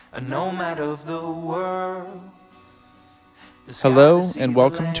a nomad of the world. Hello, and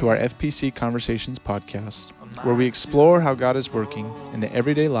welcome to our FPC Conversations podcast, where we explore how God is working in the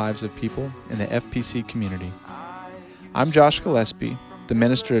everyday lives of people in the FPC community. I'm Josh Gillespie, the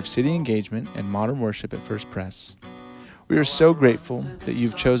Minister of City Engagement and Modern Worship at First Pres. We are so grateful that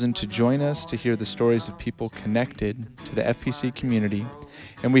you've chosen to join us to hear the stories of people connected to the FPC community,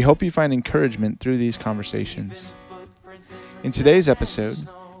 and we hope you find encouragement through these conversations. In today's episode,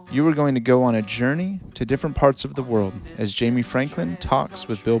 you are going to go on a journey to different parts of the world as Jamie Franklin talks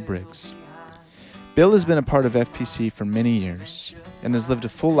with Bill Briggs. Bill has been a part of FPC for many years and has lived a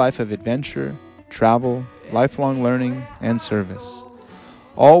full life of adventure, travel, lifelong learning, and service,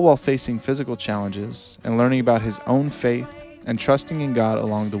 all while facing physical challenges and learning about his own faith and trusting in God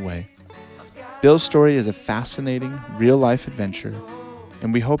along the way. Bill's story is a fascinating, real-life adventure,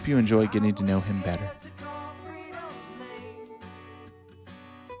 and we hope you enjoy getting to know him better.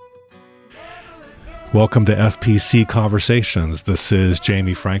 Welcome to FPC Conversations. This is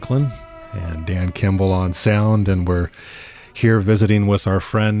Jamie Franklin and Dan Kimball on sound, and we're here visiting with our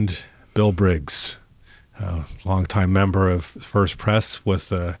friend Bill Briggs, a longtime member of First Pres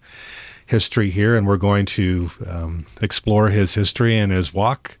with a history here, and we're going to explore his history and his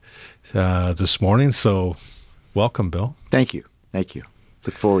walk this morning. So welcome, Bill. Thank you. Thank you.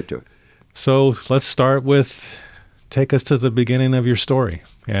 Look forward to it. So let's start with, take us to the beginning of your story.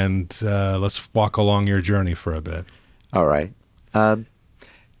 And let's walk along your journey for a bit. All right. I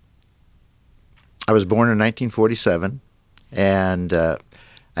was born in 1947, and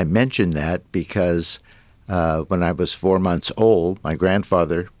I mentioned that because when I was 4 months old, my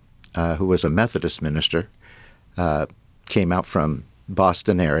grandfather, who was a Methodist minister, came out from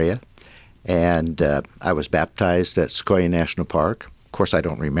Boston area, and I was baptized at Sequoia National Park. Of course, I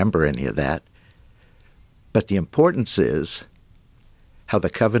don't remember any of that. But the importance is how the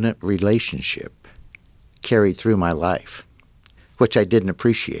covenant relationship carried through my life, which I didn't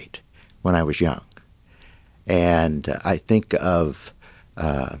appreciate when I was young. And I think of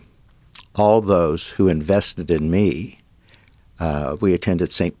all those who invested in me. We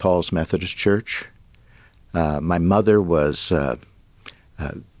attended St. Paul's Methodist Church. My mother was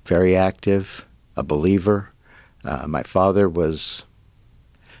very active, a believer. My father was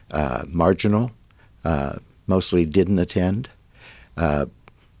marginal, mostly didn't attend.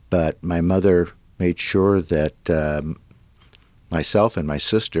 But my mother made sure that myself and my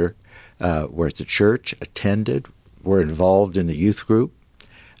sister were at the church, attended, were involved in the youth group,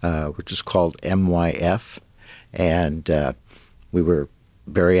 which is called MYF, and we were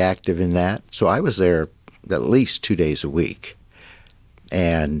very active in that. So I was there at least 2 days a week.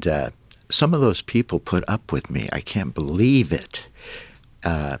 And some of those people put up with me. I can't believe it.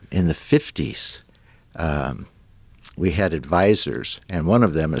 In the 50s, we had advisors, and one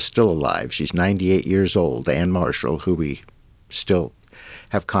of them is still alive. She's 98 years old, Ann Marshall, who we still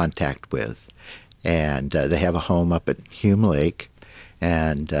have contact with. And they have a home up at Hume Lake,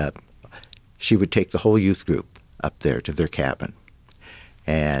 and she would take the whole youth group up there to their cabin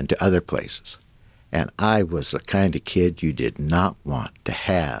and to other places. And I was the kind of kid you did not want to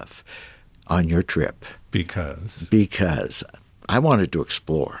have on your trip. Because I wanted to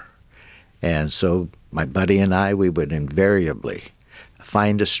explore. And so my buddy and I, we would invariably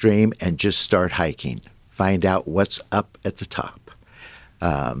find a stream and just start hiking, find out what's up at the top.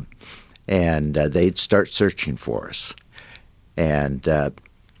 And they'd start searching for us. And Anne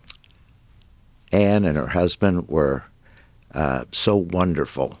and her husband were so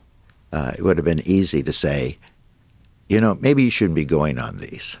wonderful. It would have been easy to say, maybe you shouldn't be going on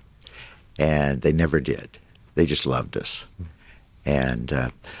these. And they never did. They just loved us.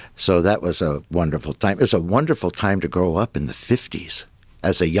 And so that was a wonderful time. It was a wonderful time to grow up in the 50s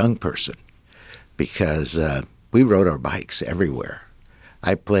as a young person, because we rode our bikes everywhere.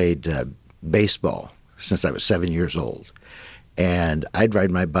 I played baseball since I was 7 years old. And I'd ride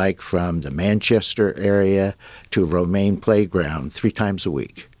my bike from the Manchester area to Romaine Playground 3 times a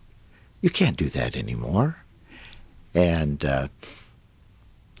week. You can't do that anymore. And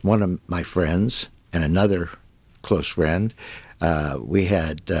one of my friends and another close friend, we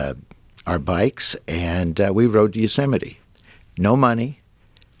had our bikes, and we rode to Yosemite. No money.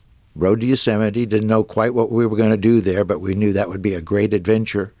 Rode to Yosemite. Didn't know quite what we were going to do there, but we knew that would be a great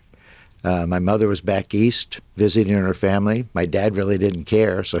adventure. My mother was back east visiting her family. My dad really didn't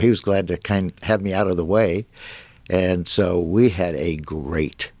care, so he was glad to have me out of the way. And so we had a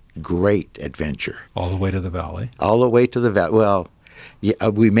great adventure. All the way to the valley? All the way to the valley. Well, yeah,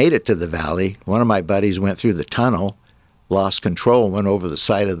 we made it to the valley. One of my buddies went through the tunnel, lost control, went over the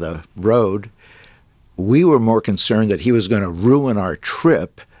side of the road. We were more concerned that he was going to ruin our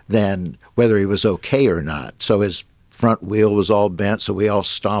trip than whether he was okay or not. So his front wheel was all bent, so we all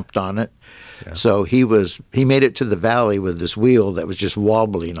stomped on it. Yeah. So he made it to the valley with this wheel that was just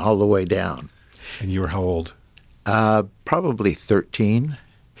wobbling all the way down. And you were how old? Probably 13.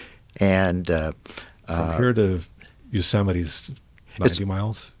 And From here to Yosemite's 90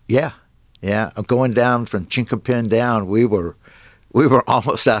 miles? yeah. Going down from Chinkapin down, we were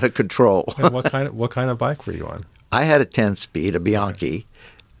almost out of control. And what kind of bike were you on? I had a 10-speed, a Bianchi.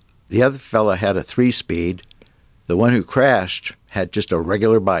 The other fella had a 3-speed. The one who crashed had just a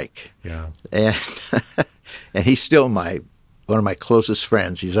regular bike. Yeah. And and he's still one of my closest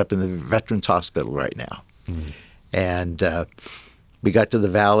friends. He's up in the Veterans Hospital right now. Mm. And we got to the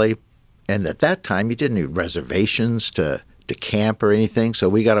valley, and at that time you didn't need reservations to camp or anything. So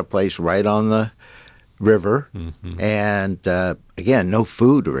we got a place right on the river, and again, no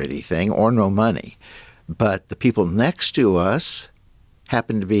food or anything, or no money. But the people next to us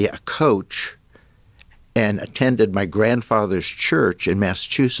happened to be a coach and attended my grandfather's church in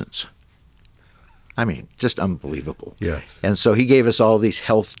Massachusetts. I mean, just unbelievable. Yes. And so he gave us all these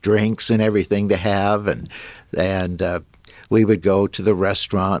health drinks and everything to have, and we would go to the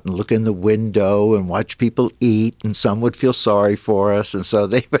restaurant and look in the window and watch people eat, and some would feel sorry for us, and so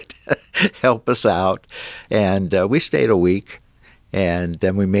they would help us out. And we stayed a week, and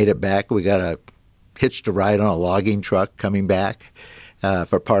then we made it back. We got hitched a ride on a logging truck coming back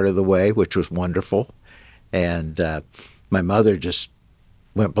for part of the way, which was wonderful. And my mother just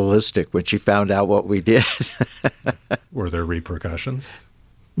went ballistic when she found out what we did. Were there repercussions?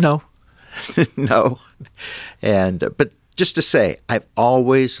 No. No. But just to say, I've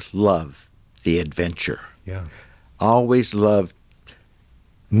always loved the adventure. Yeah. Always loved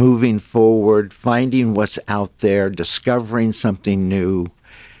moving forward, finding what's out there, discovering something new.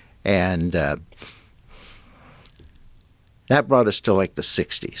 And that brought us to like the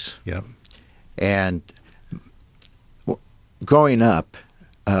 60s. Yeah. And growing up,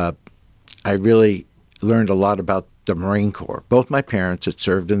 I really learned a lot about the Marine Corps. Both my parents had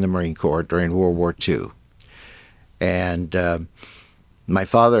served in the Marine Corps during World War II. And my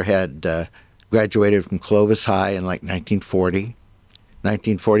father had graduated from Clovis High in like 1940.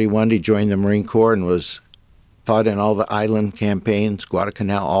 1941, he joined the Marine Corps and fought in all the island campaigns,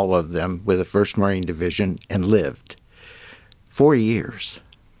 Guadalcanal, all of them, with the 1st Marine Division, and lived 4 years.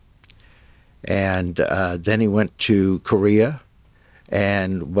 And then he went to Korea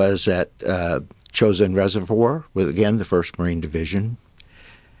and was at Chosin Reservoir with, again, the 1st Marine Division,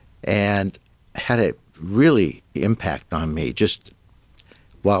 and had a really impact on me. Just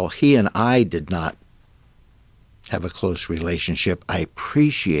while he and I did not have a close relationship, I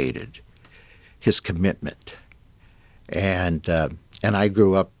appreciated his commitment. And I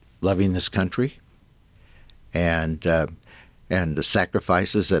grew up loving this country and the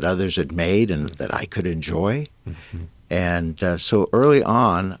sacrifices that others had made and that I could enjoy. Mm-hmm. And so early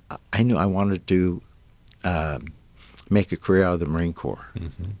on, I knew I wanted to make a career out of the Marine Corps.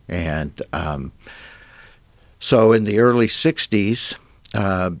 Mm-hmm. And so in the early 60s,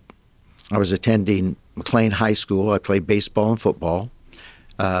 I was attending McLean High School. I played baseball and football.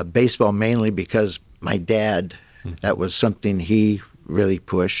 Baseball mainly because my dad, that was something he really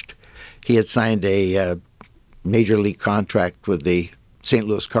pushed. He had signed a major league contract with the St.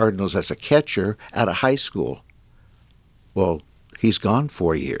 Louis Cardinals as a catcher out of high school. Well, he's gone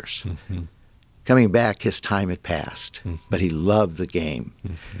 4 years. Mm-hmm. Coming back, his time had passed, but he loved the game.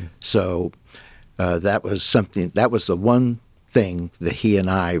 Mm-hmm. So that was the one thing that he and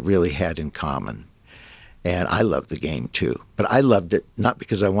I really had in common. And I loved the game too. But I loved it not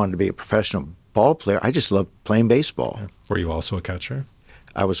because I wanted to be a professional ball player. I just loved playing baseball. Yeah. Were you also a catcher?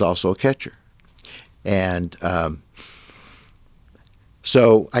 I was also a catcher. And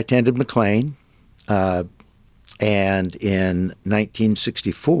so I attended McLean. And in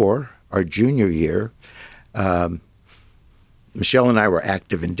 1964, our junior year, Michelle and I were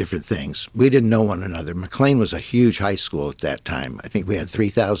active in different things. We didn't know one another. McLean was a huge high school at that time. I think we had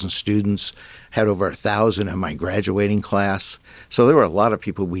 3,000 students, had over 1,000 in my graduating class. So there were a lot of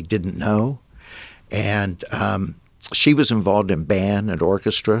people we didn't know. And she was involved in band and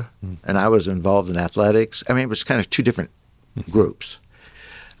orchestra, and I was involved in athletics. I mean, it was kind of two different groups.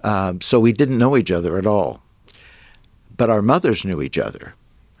 So we didn't know each other at all. But our mothers knew each other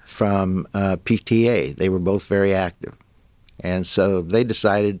from PTA. They were both very active. And so they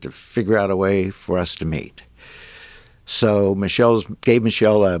decided to figure out a way for us to meet. So gave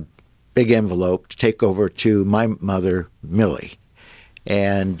Michelle a big envelope to take over to my mother, Millie.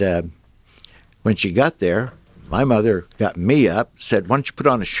 And when she got there, my mother got me up, said, "Why don't you put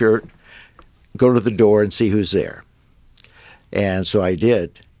on a shirt, go to the door and see who's there?" And so I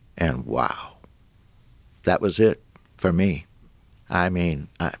did. And wow, that was it for me. I mean,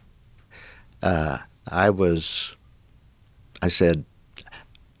 I said,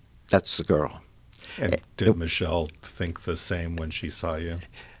 that's the girl. And did Michelle think the same when she saw you?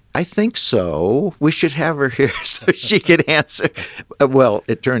 I think so. We should have her here so she could answer. Well,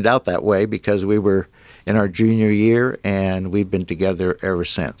 it turned out that way because we were in our junior year, and we've been together ever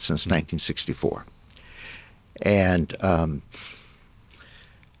since 1964. And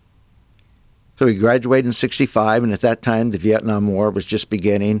so we graduated in 65, and at that time, the Vietnam War was just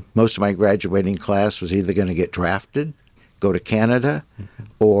beginning. Most of my graduating class was either going to get drafted, go to Canada,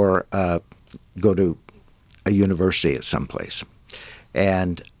 or go to a university at some place.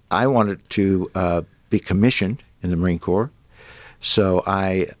 And I wanted to be commissioned in the Marine Corps, so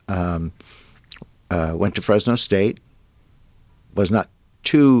I went to Fresno State. Was not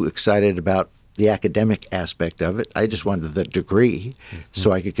too excited about the academic aspect of it. I just wanted the degree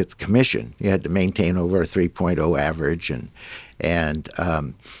so I could get the commission. You had to maintain over a 3.0 average, and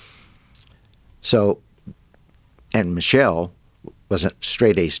Michelle was a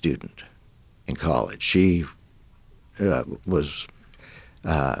straight A student in college. She was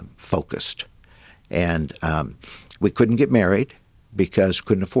focused, and we couldn't get married because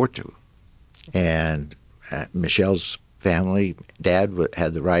couldn't afford to. And Michelle's family, Dad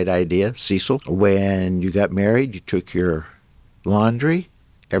had the right idea, Cecil. When you got married, you took your laundry,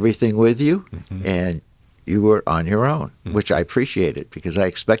 everything with you, and you were on your own, which I appreciated because I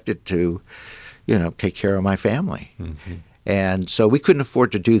expected to, take care of my family. And so we couldn't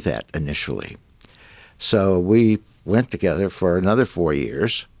afford to do that initially. So we went together for another 4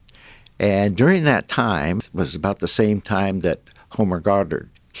 years. And during that time, it was about the same time that Homer Goddard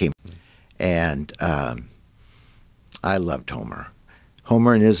came. And I loved Homer.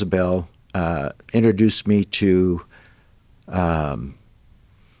 Homer and Isabel introduced me to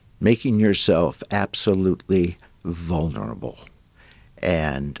making yourself absolutely vulnerable.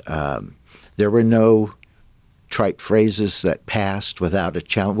 And there were no trite phrases that passed without a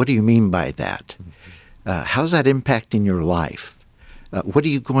challenge. What do you mean by that? How's that impacting your life? What are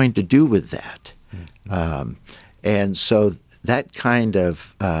you going to do with that? And so that kind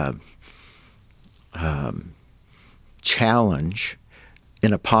of challenge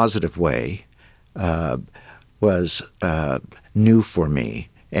in a positive way was new for me,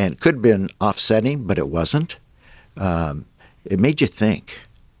 and could have been offsetting, but it wasn't. It made you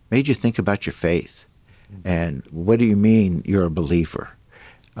think about your faith. And what do you mean you're a believer?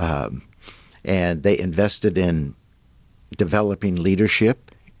 And they invested in developing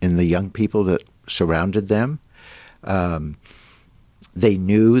leadership in the young people that surrounded them. They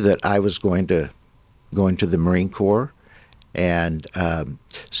knew that I was going to go into the Marine Corps. And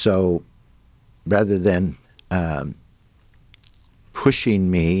so rather than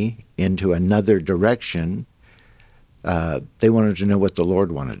pushing me into another direction, they wanted to know what the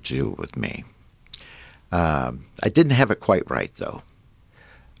Lord wanted to do with me. I didn't have it quite right, though.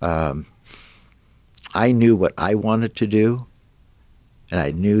 I knew what I wanted to do, and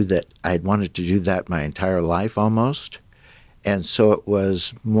I knew that I'd wanted to do that my entire life almost. And so it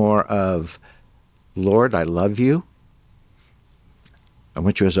was more of, Lord, I love you. I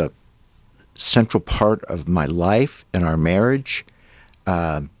want you as a central part of my life and our marriage,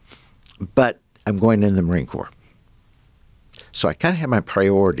 but I'm going in the Marine Corps. So I kind of had my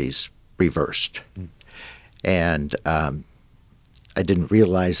priorities reversed. And I didn't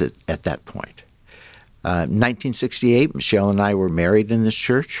realize it at that point. 1968, Michelle and I were married in this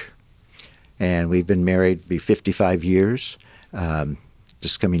church, and we've been married 55 years,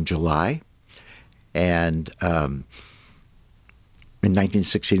 this coming July. And in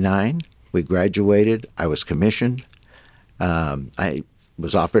 1969, we graduated. I was commissioned. I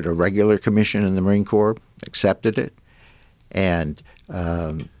was offered a regular commission in the Marine Corps, accepted it, and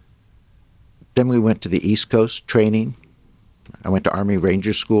then we went to the East Coast training. I went to Army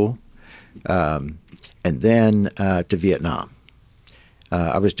Ranger School, and then to Vietnam.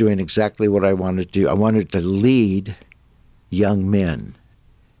 I was doing exactly what I wanted to do. I wanted to lead young men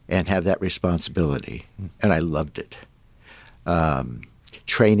and have that responsibility, and I loved it.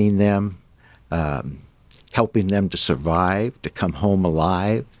 Training them, helping them to survive, to come home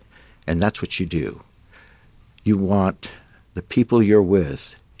alive, and that's what you do. You want the people you're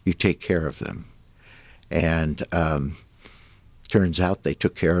with, you take care of them. And turns out they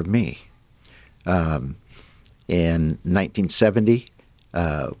took care of me. In 1970,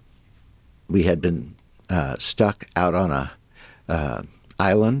 we had been stuck out on a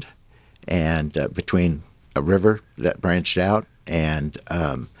island and between a river that branched out, and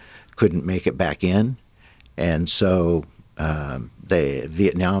couldn't make it back in. And so The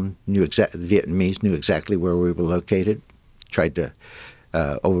Vietnamese knew exactly where we were located, tried to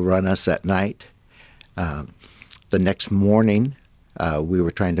overrun us that night. The next morning, we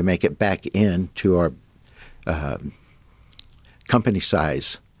were trying to make it back into our company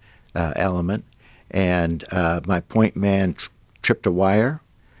size element, and my point man tripped a wire.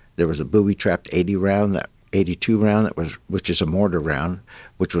 There was a booby-trapped 82 round that was, which is a mortar round,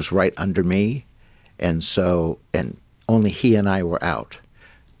 which was right under me, and only he and I were out.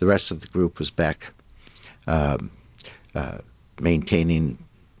 The rest of the group was back maintaining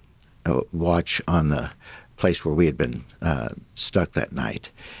a watch on the place where we had been stuck that night.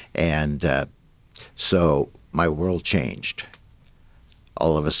 And so my world changed.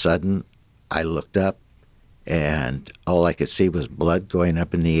 All of a sudden, I looked up, and all I could see was blood going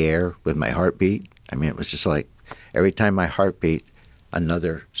up in the air with my heartbeat. I mean, it was just like every time my heart beat,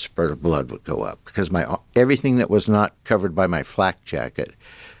 another spurt of blood would go up, because everything that was not covered by my flak jacket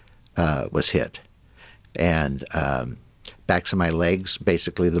was hit. And backs of my legs,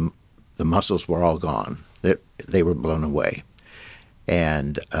 basically the muscles were all gone. They were blown away.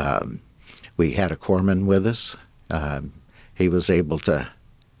 And we had a corpsman with us. He was able to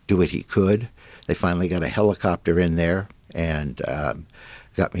do what he could. They finally got a helicopter in there and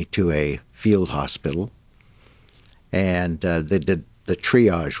got me to a field hospital. And they did the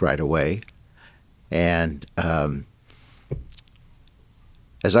triage right away. And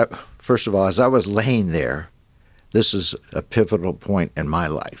first of all, as I was laying there, this is a pivotal point in my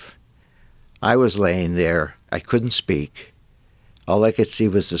life. I was laying there. I couldn't speak. All I could see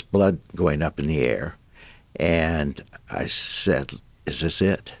was this blood going up in the air. And I said, is this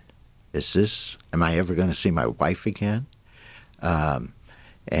it? Am I ever going to see my wife again?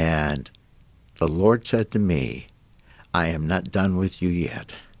 And the Lord said to me, I am not done with you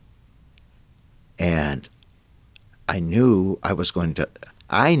yet. And I knew I was going to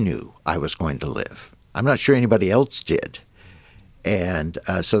live. I'm not sure anybody else did. And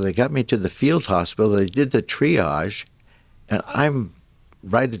so they got me to the field hospital. They did the triage, and I'm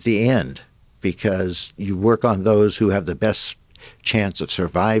right at the end, because you work on those who have the best chance of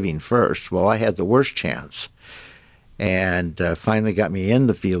surviving first. Well, I had the worst chance. And finally got me in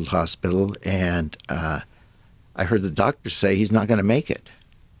the field hospital, and I heard the doctor say he's not going to make it.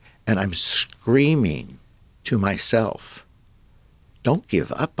 And I'm screaming to myself, don't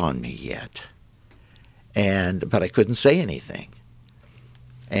give up on me yet. But I couldn't say anything.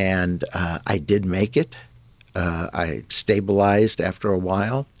 And I did make it. I stabilized after a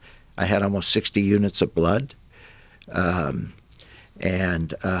while. I had almost 60 units of blood.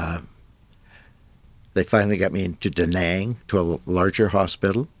 They finally got me into Da Nang, to a larger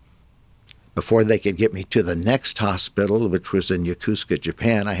hospital. Before they could get me to the next hospital, which was in Yokosuka,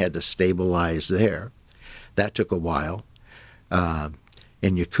 Japan, I had to stabilize there. That took a while. In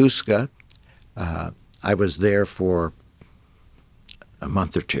Yokosuka, I was there for a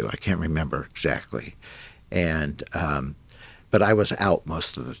month or two. I can't remember exactly. But I was out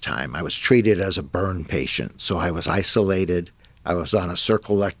most of the time. I was treated as a burn patient, so I was isolated. I was on a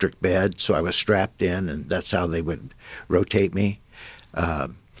circle electric bed, so I was strapped in, and that's how they would rotate me.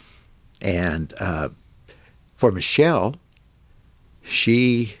 For Michelle,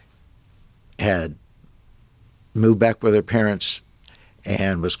 she had moved back with her parents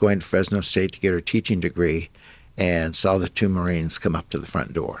and was going to Fresno State to get her teaching degree, and saw the two Marines come up to the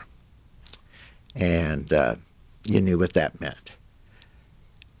front door. And you knew what that meant.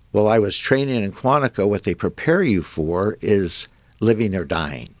 Well, I was training in Quantico. What they prepare you for is living or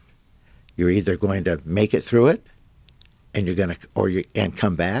dying. You're either going to make it through it, and and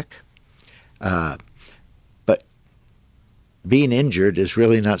come back. But being injured is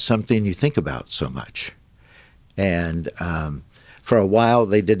really not something you think about so much. And for a while,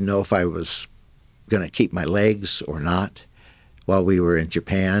 they didn't know if I was going to keep my legs or not while we were in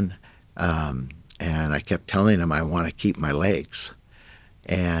Japan. And I kept telling them I want to keep my legs.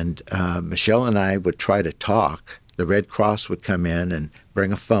 And Michelle and I would try to talk. The Red Cross would come in and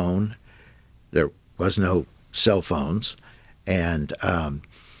bring a phone. There was no cell phones. And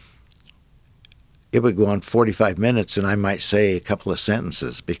it would go on 45 minutes, and I might say a couple of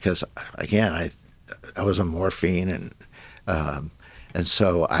sentences because, again, I was on morphine, and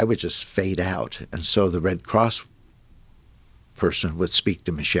so I would just fade out. And so the Red Cross person would speak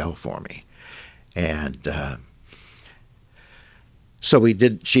to Michelle for me. And so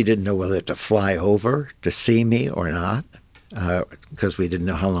she didn't know whether to fly over to see me or not, because we didn't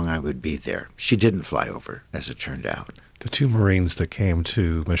know how long I would be there. She didn't fly over, as it turned out. The two Marines that came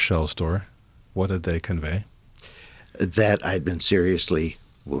to Michelle's door, what did they convey? That I'd been seriously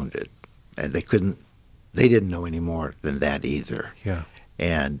wounded, and they couldn't they didn't know any more than that either. Yeah.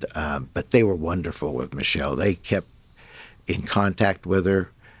 And but they were wonderful with Michelle. They kept in contact with her,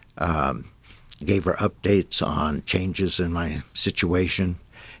 gave her updates on changes in my situation,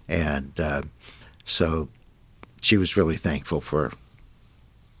 and so she was really thankful for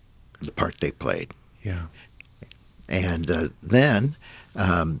the part they played. Yeah. And then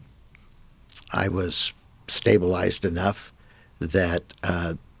I was stabilized enough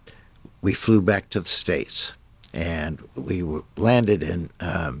that we flew back to the States, and we landed in,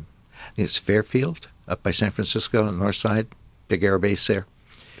 I think it's Fairfield, up by San Francisco on the north side, big air base there.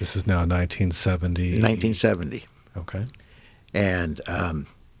 This is now 1970. 1970. Okay. And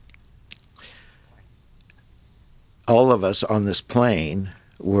all of us on this plane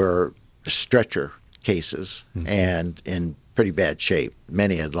were stretcher cases and in pretty bad shape.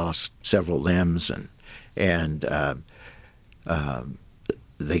 Many had lost several limbs, and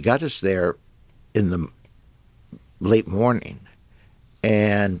they got us there in the late morning,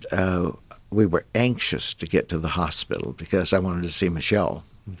 and we were anxious to get to the hospital because I wanted to see Michelle,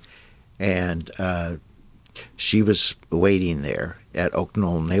 and she was waiting there at Oak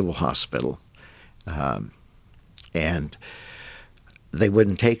Knoll Naval Hospital, and they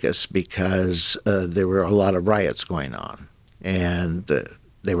wouldn't take us because there were a lot of riots going on, and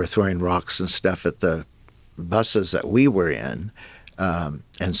they were throwing rocks and stuff at the buses that we were in,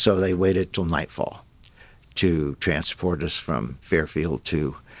 and so they waited till nightfall to transport us from Fairfield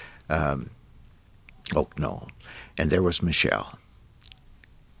to Oak Knoll. And there was Michelle.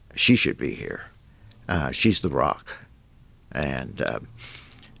 She should be here. She's the rock. And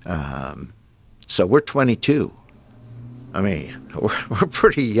so we're 22. I mean, we're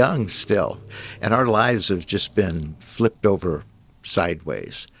pretty young still, and our lives have just been flipped over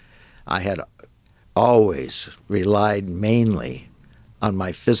sideways. I had always relied mainly on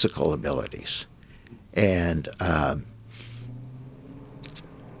my physical abilities, and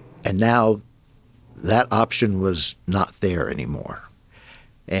now that option was not there anymore,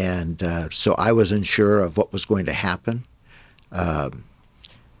 and so I was unsure of what was going to happen, how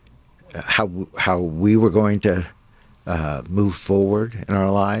we were going to move forward in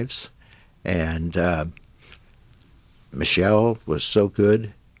our lives. And Michelle was so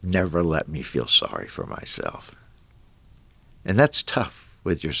good, never let me feel sorry for myself. And that's tough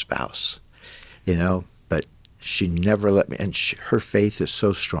with your spouse, but she never let me, and her faith is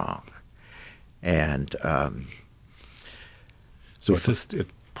so strong. And so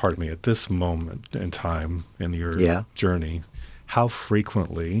at this moment in time in your journey, how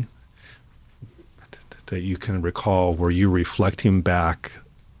frequently that you can recall were you reflecting back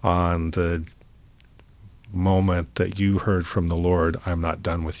on the moment that you heard from the Lord, I'm not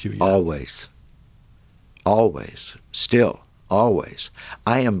done with you yet? Always. Still, always.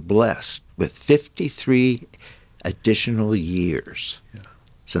 I am blessed with 53 additional years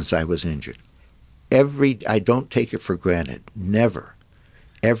since I was injured. I don't take it for granted, never.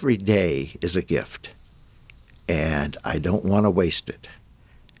 Every day is a gift, and I don't want to waste it.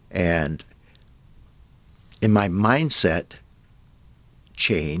 And in my mindset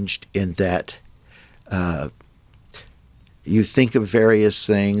changed in that you think of various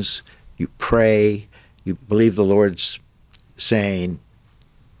things, you pray, you believe the Lord's saying,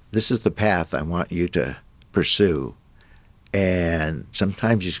 this is the path I want you to pursue. And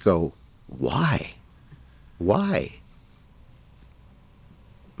sometimes you just go, why? Why?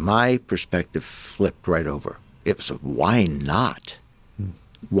 My perspective flipped right over. It was, why not?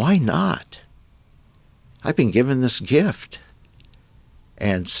 Why not? I've been given this gift.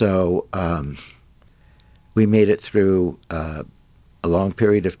 And so we made it through a long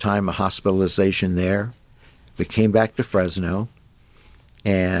period of time, a hospitalization there. We came back to Fresno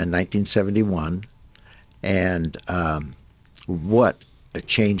in 1971, and what a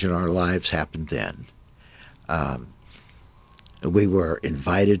change in our lives happened then. We were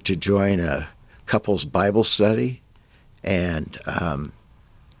invited to join a couples Bible study, and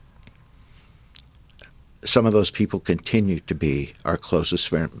some of those people continue to be our closest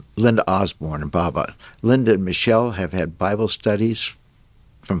friends. Linda Osborne and Baba. Linda and Michelle have had Bible studies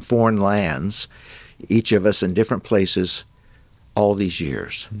from foreign lands, each of us in different places, all these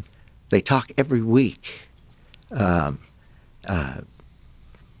years. They talk every week. I'm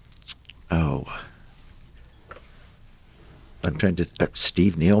trying to,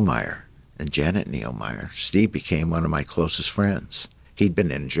 Steve Neilmeyer and Janet Neilmeyer. Steve became one of my closest friends. He'd been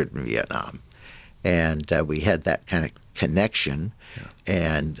injured in Vietnam. And we had that kind of connection,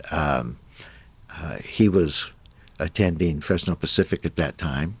 and he was attending Fresno Pacific at that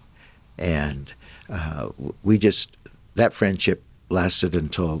time, and that friendship lasted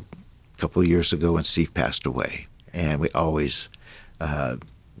until couple of years ago when Steve passed away, and we always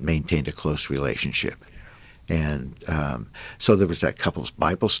maintained a close relationship. And so there was that couple's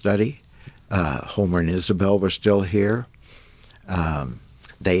Bible study. Homer and Isabel were still here.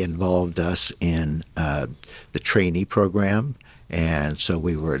 They involved us in the trainee program, and so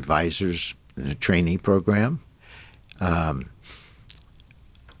we were advisors in the trainee program.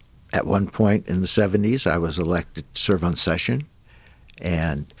 At one point in the 70s, I was elected to serve on session,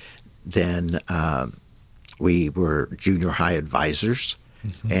 and then we were junior high advisors.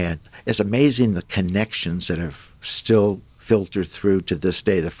 Mm-hmm. And it's amazing the connections that have still filtered through to this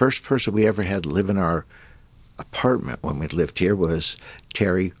day. The first person we ever had live in our apartment when we lived here was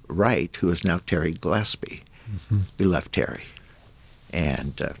Terry Wright, who is now Terry Gillespie. Mm-hmm. We left Terry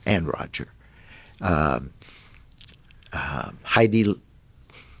and Roger.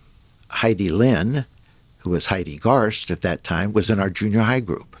 Heidi Lynn, who was Heidi Garst at that time, was in our junior high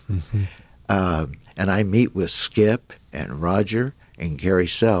group. Mm-hmm. And I meet with Skip and Roger and Gary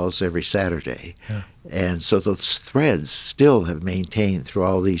Sells every Saturday. Yeah. And so those threads still have maintained through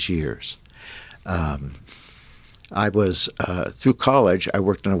all these years. I was, through college, I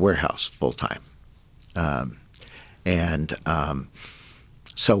worked in a warehouse full-time.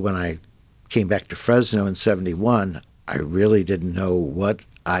 So when I came back to Fresno in 71, I really didn't know what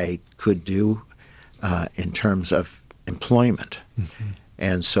I could do in terms of employment. Mm-hmm.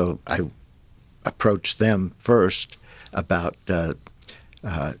 And so I approached them first about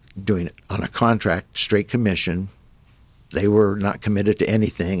doing it on a contract, straight commission. They were not committed to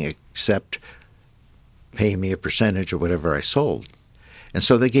anything except paying me a percentage of whatever I sold. And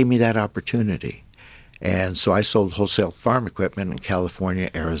so they gave me that opportunity. And so I sold wholesale farm equipment in California,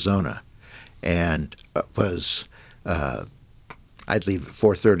 Arizona, and I'd leave at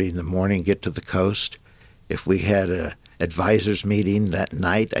 4:30 in the morning, get to the coast. If we had a advisors meeting that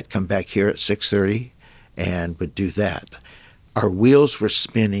night, I'd come back here at 6:30 and would do that. Our wheels were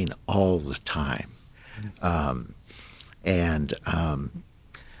spinning all the time.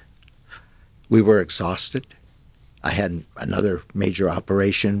 We were exhausted. I had another major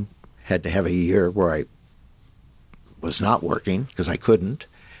operation, had to have a year where I was not working because I couldn't.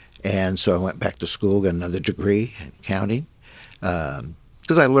 And so I went back to school, got another degree in accounting,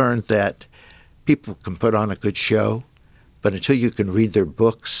 because I learned that people can put on a good show, but until you can read their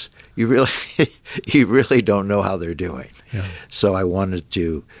books, you really don't know how they're doing. Yeah. So I wanted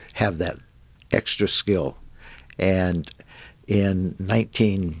to have that extra skill. And in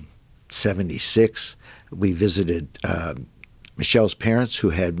 1976, we visited Michelle's parents,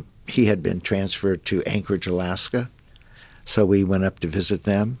 he had been transferred to Anchorage, Alaska. So we went up to visit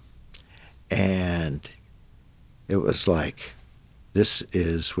them, and it was like, this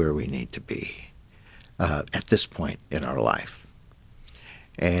is where we need to be at this point in our life.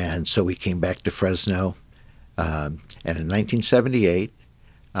 And so we came back to Fresno, and in 1978,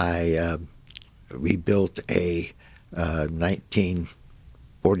 I rebuilt a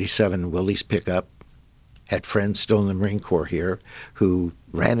 1947 Willys pickup. Had friends still in the Marine Corps here who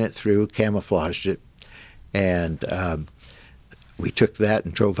ran it through, camouflaged it, and we took that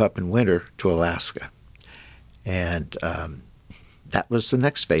and drove up in winter to Alaska. And that was the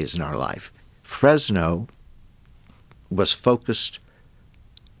next phase in our life. Fresno was focused,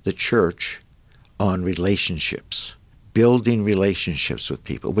 the church, on relationships, building relationships with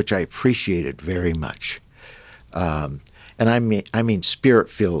people, which I appreciated very much. And I mean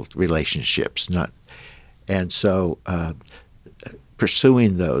spirit-filled relationships, not. And so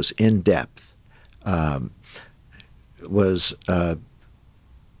pursuing those in depth was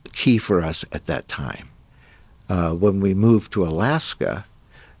key for us at that time. When we moved to Alaska,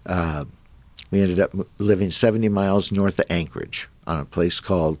 we ended up living 70 miles north of Anchorage in a place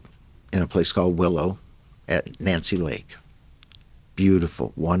called Willow at Nancy Lake.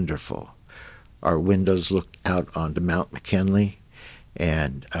 Beautiful, wonderful. Our windows looked out onto Mount McKinley,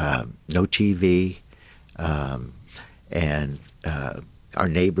 and no TV, and our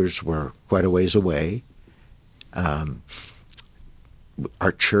neighbors were quite a ways away.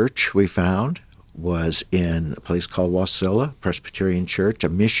 Our church, we found, was in a place called Wasilla Presbyterian Church, a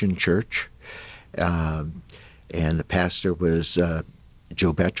mission church, and the pastor was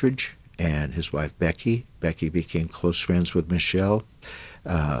Joe Bettridge and his wife Becky. Becky became close friends with Michelle.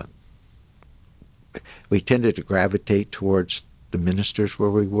 We tended to gravitate towards the ministers where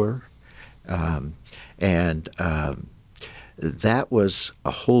we were, and that was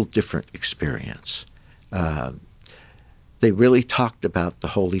a whole different experience. They really talked about the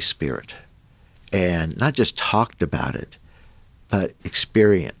Holy Spirit, and not just talked about it, but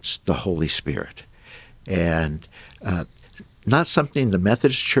experienced the Holy Spirit. And not something the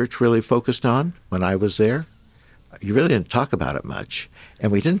Methodist Church really focused on when I was there. You really didn't talk about it much.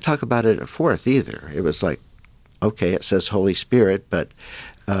 And we didn't talk about it at Fourth either. It was like, okay, it says Holy Spirit, but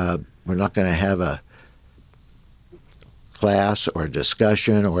we're not going to have a class or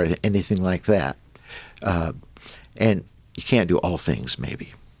discussion or anything like that. And you can't do all things,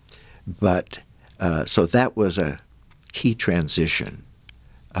 maybe. But so that was a key transition,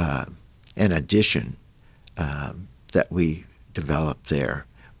 an addition that we developed there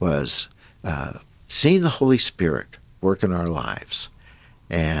was seeing the Holy Spirit work in our lives.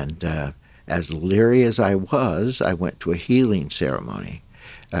 And as leery as I was, I went to a healing ceremony,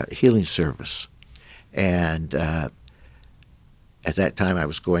 healing service. And at that time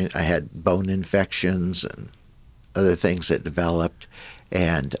I had bone infections and other things that developed.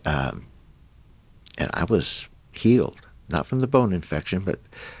 And I was healed, not from the bone infection, but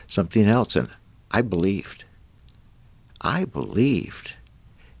something else. And I believed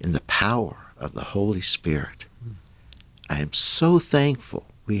in the power of the Holy Spirit. I am so thankful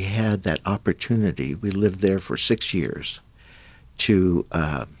we had that opportunity. We lived there for 6 years to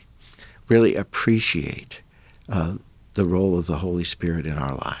really appreciate the role of the Holy Spirit in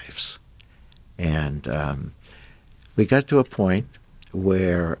our lives. And we got to a point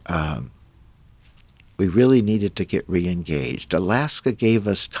where we really needed to get re-engaged. Alaska gave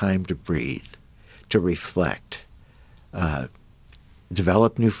us time to breathe, to reflect,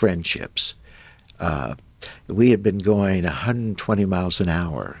 develop new friendships. We had been going 120 miles an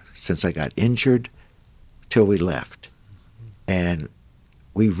hour since I got injured till we left. And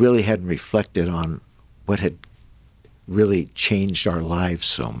we really hadn't reflected on what had really changed our lives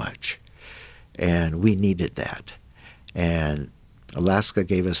so much. And we needed that. And Alaska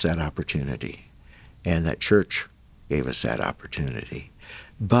gave us that opportunity. And that church gave us that opportunity.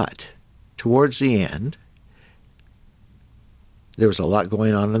 But towards the end, there was a lot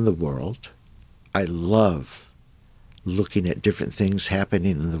going on in the world. I love looking at different things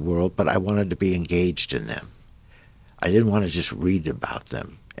happening in the world, but I wanted to be engaged in them. I didn't want to just read about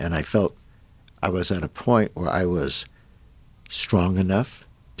them. And I felt I was at a point where I was strong enough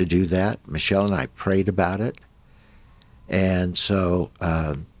to do that. Michelle and I prayed about it. And so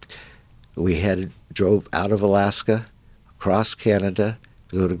we drove out of Alaska, across Canada,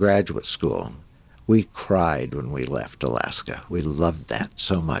 to go to graduate school. We cried when we left Alaska. We loved that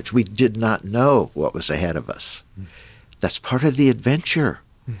so much. We did not know what was ahead of us. That's part of the adventure.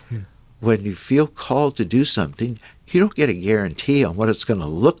 Mm-hmm. When you feel called to do something, you don't get a guarantee on what it's going to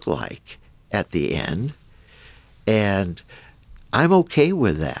look like at the end. And I'm okay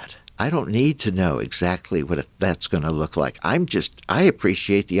with that. I don't need to know exactly what that's going to look like. I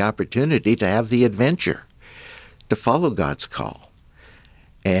appreciate the opportunity to have the adventure, to follow God's call.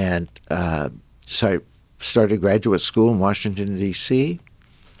 And so I started graduate school in Washington, D.C.,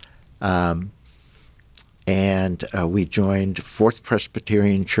 and we joined Fourth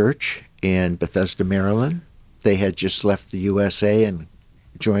Presbyterian Church in Bethesda, Maryland. They had just left the USA and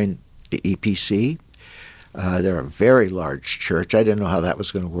joined the EPC. They're a very large church. I didn't know how that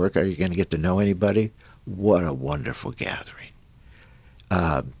was going to work. Are you going to get to know anybody? What a wonderful gathering.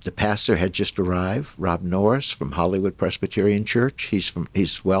 The pastor had just arrived, Rob Norris from Hollywood Presbyterian Church. He's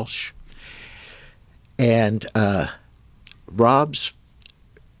Welsh. And Rob's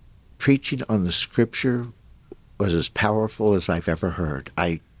preaching on the Scripture was as powerful as I've ever heard.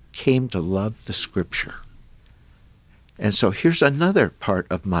 I came to love the Scripture. And so here's another part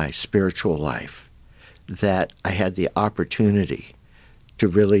of my spiritual life that I had the opportunity to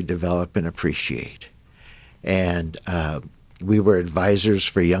really develop and appreciate. And we were advisors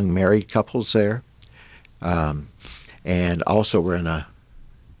for young married couples there. And also we're in a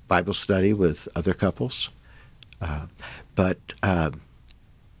Bible study with other couples. But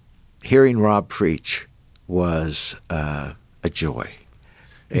hearing Rob preach was a joy.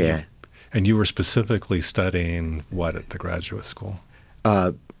 And you were specifically studying what at the graduate school?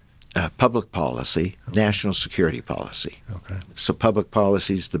 Public policy, okay. National security policy. Okay. So public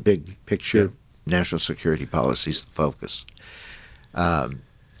policy is the big picture. Yeah. National security policy is the focus. And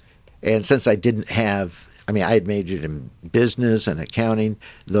since I didn't have, I had majored in business and accounting.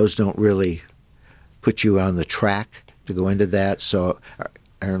 Those don't really put you on the track to go into that. So I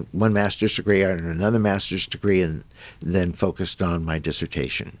earned one master's degree, I earned another master's degree, and then focused on my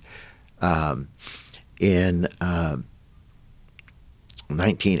dissertation. In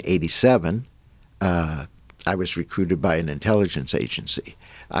 1987, I was recruited by an intelligence agency.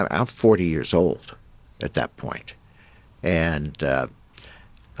 I'm 40 years old at that point. And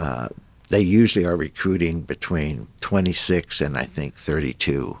they usually are recruiting between 26 and I think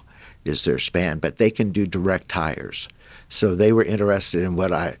 32 is their span, but they can do direct hires. So they were interested in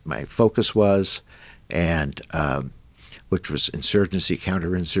what my focus was, and which was insurgency,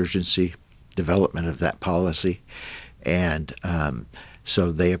 counterinsurgency, development of that policy. And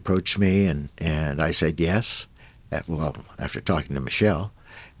so they approached me, and I said yes. Well, after talking to Michelle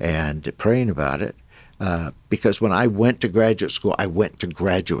and praying about it, because when I went to graduate school,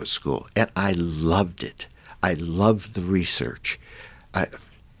 and I loved it. I loved the research.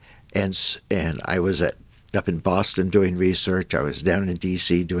 And I was up in Boston doing research. I was down in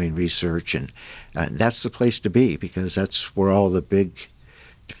D.C. doing research, and that's the place to be, because that's where all the big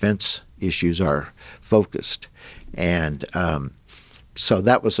defense issues are focused. And so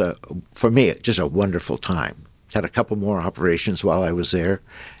that was, for me, just a wonderful time. Had a couple more operations while I was there,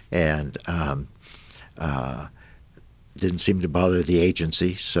 and didn't seem to bother the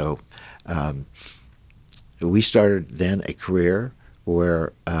agency. So we started then a career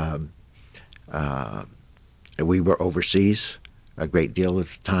where we were overseas a great deal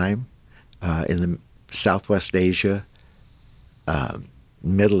of the time, in the Southwest Asia,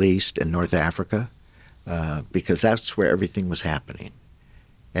 Middle East, and North Africa, because that's where everything was happening.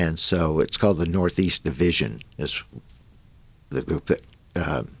 And so it's called the Northeast Division, is the group that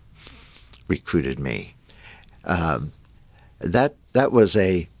recruited me. That was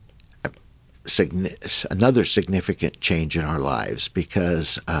another significant change in our lives,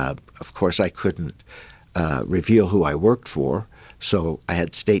 because, of course, I couldn't reveal who I worked for, so I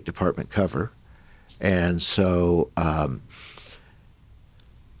had State Department cover. And so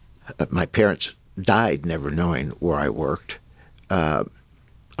my parents died never knowing where I worked.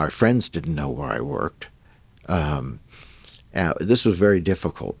 Our friends didn't know where I worked. This was very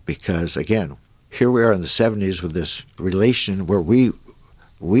difficult because, again, here we are in the 70s with this relation where we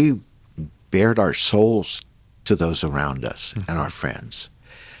bared our souls to those around us and our friends.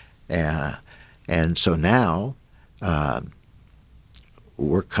 And so now I'm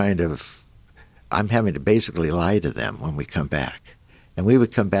having to basically lie to them when we come back. And we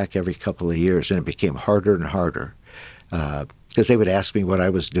would come back every couple of years, and it became harder and harder. Because they would ask me what I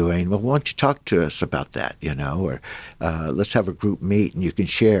was doing. Well, why don't you talk to us about that, or let's have a group meet and you can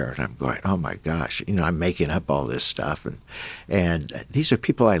share. And I'm going, oh my gosh, I'm making up all this stuff, and these are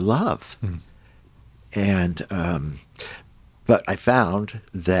people I love. And but I found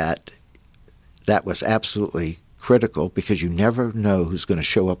that was absolutely critical, because you never know who's going to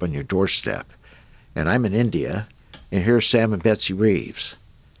show up on your doorstep. And I'm in India, and here's Sam and Betsy Reeves,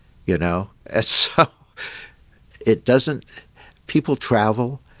 and so it doesn't. People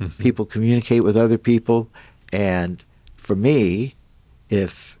travel, people communicate with other people, and for me,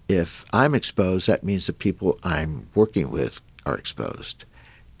 if I'm exposed, that means the people I'm working with are exposed,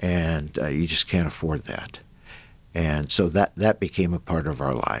 and you just can't afford that. And so that became a part of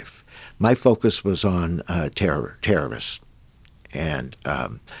our life. My focus was on terrorists, and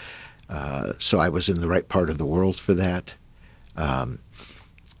so I was in the right part of the world for that.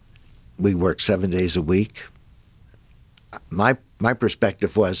 We worked 7 days a week. My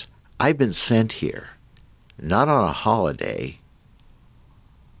perspective was, I've been sent here, not on a holiday,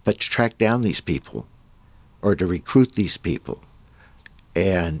 but to track down these people or to recruit these people.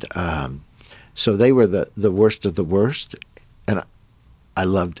 And so they were the worst of the worst, and I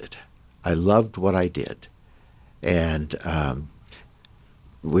loved it. I loved what I did. And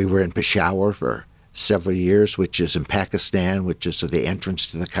we were in Peshawar for several years, which is in Pakistan, which is the entrance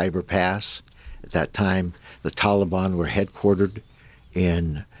to the Khyber Pass. At that time, the Taliban were headquartered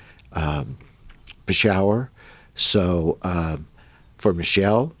in Peshawar. So for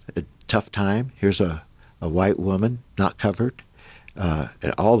Michelle, a tough time. Here's a white woman, not covered.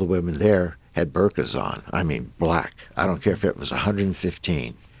 And all the women there had burqas on. I mean, black. I don't care if it was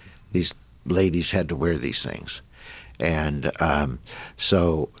 115. These ladies had to wear these things. And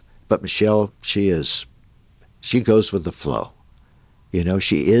but Michelle, she goes with the flow.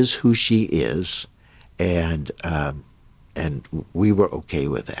 She is who she is, and we were okay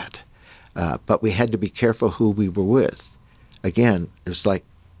with that. But we had to be careful who we were with. Again, it's like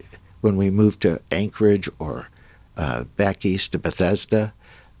when we moved to Anchorage or back east to Bethesda,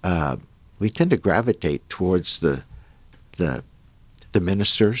 we tend to gravitate towards the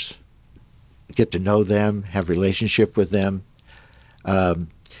ministers, get to know them, have relationship with them.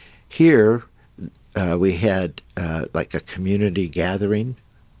 Here, we had like a community gathering,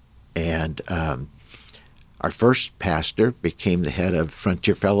 and our first pastor became the head of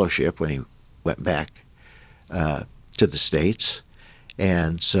Frontier Fellowship when he went back to the States,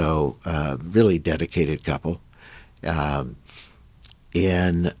 and so really dedicated couple.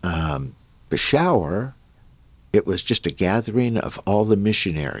 In Peshawar, it was just a gathering of all the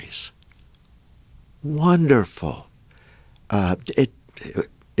missionaries. Wonderful.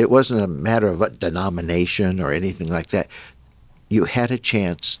 It wasn't a matter of what denomination or anything like that. You had a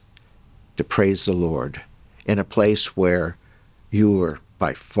chance to praise the Lord in a place where you were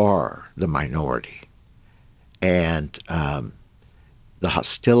by far the minority. And the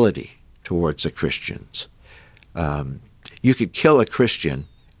hostility towards the Christians. You could kill a Christian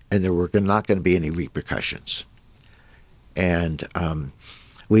and there were not going to be any repercussions. And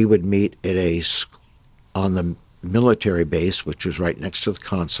we would meet on the military base, which was right next to the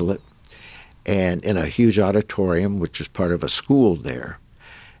consulate, and in a huge auditorium, which was part of a school there.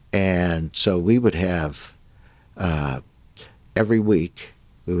 And so we would have, every week,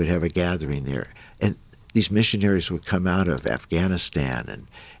 we would have a gathering there. And these missionaries would come out of Afghanistan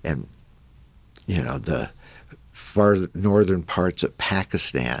and the far northern parts of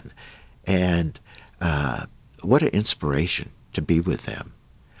Pakistan. And what an inspiration to be with them.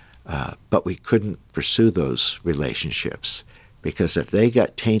 But we couldn't pursue those relationships because if they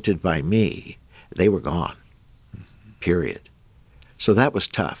got tainted by me, they were gone, period. So that was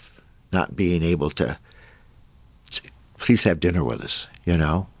tough, not being able to, please have dinner with us,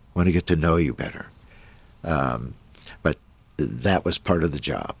 want to get to know you better. But that was part of the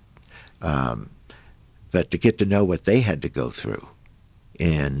job. But to get to know what they had to go through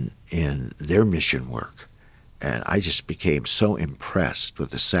in their mission work, and I just became so impressed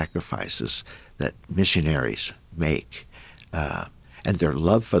with the sacrifices that missionaries make and their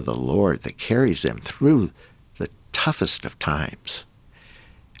love for the Lord that carries them through the toughest of times.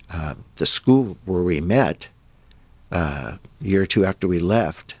 The school where we met, a year or two after we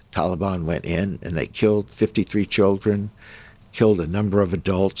left, Taliban went in and they killed 53 children, killed a number of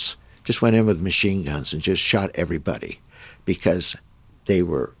adults, just went in with machine guns and just shot everybody because they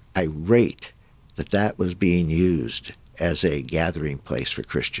were irate that was being used as a gathering place for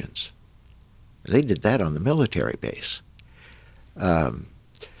Christians. They did that on the military base.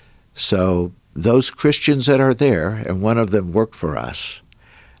 So those Christians that are there, and one of them worked for us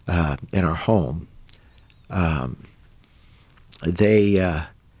in our home, they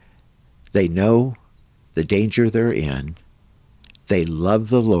know the danger they're in. They love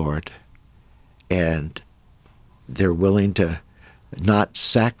the Lord, and they're willing to not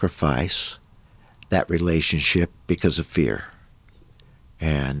sacrifice that relationship because of fear.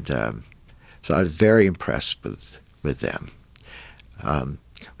 And so I was very impressed with them.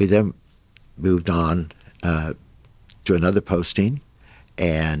 We then moved on to another posting,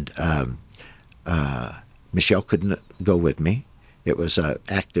 and Michelle couldn't go with me. It was an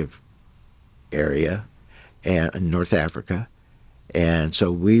active area in North Africa, and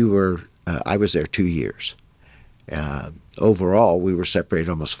so I was there 2 years. Overall, we were separated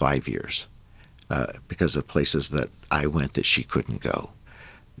almost 5 years because of places that I went that she couldn't go.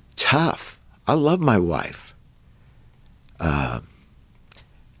 Tough. I love my wife.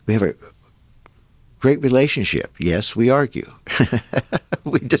 We have a great relationship. Yes, we argue.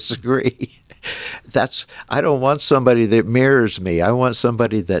 We disagree. I don't want somebody that mirrors me. I want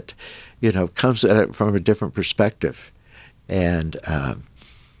somebody that, comes at it from a different perspective. And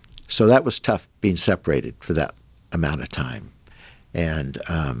so that was tough being separated for that amount of time. And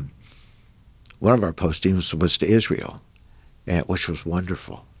one of our postings was to Israel, which was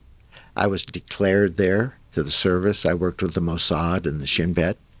wonderful. I was declared there to the service. I worked with the Mossad and the Shin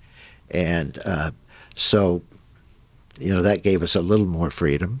Bet. And so, that gave us a little more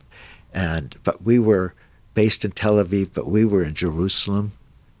freedom. But we were based in Tel Aviv, but we were in Jerusalem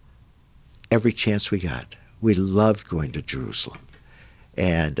every chance we got. We loved going to Jerusalem.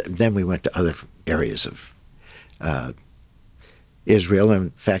 And then we went to other areas of Israel. In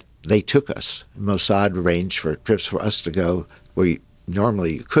fact, they took us. Mossad arranged for trips for us to go where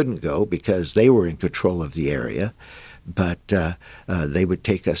normally you couldn't go because they were in control of the area. But they would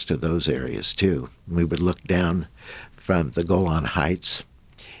take us to those areas too. We would look down from the Golan Heights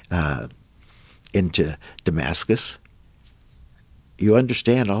into Damascus. You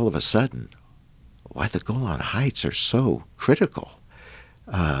understand all of a sudden why the Golan Heights are so critical.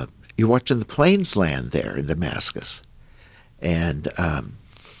 You're watching the plains land there in Damascus. And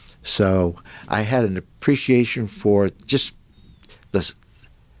so I had an appreciation for just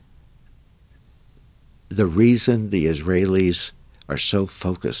the reason the Israelis are so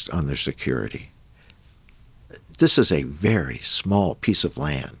focused on their security. This is a very small piece of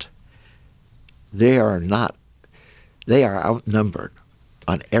land. They are outnumbered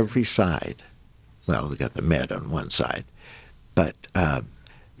on every side. Well, we got the Med on one side. But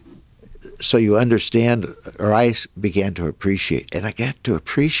so you understand, or I began to appreciate, and I get to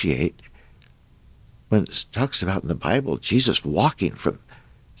appreciate when it talks about in the Bible, Jesus walking from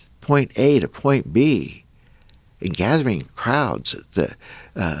point A to point B. and gathering crowds at the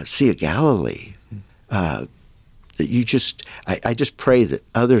Sea of Galilee. I just pray that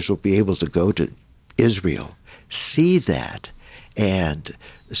others will be able to go to Israel, see that, and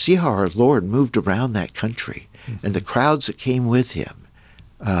see how our Lord moved around that country, and the crowds that came with him.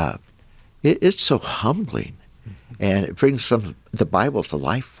 It's so humbling, and it brings the Bible to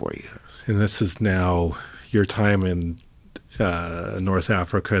life for you. And this is now your time in North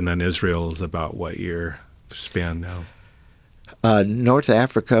Africa, and then Israel is about what year span now? North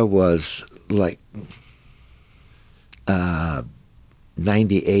Africa was like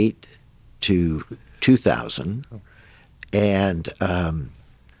 98 to 2000, and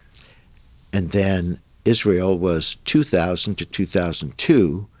then Israel was 2000 to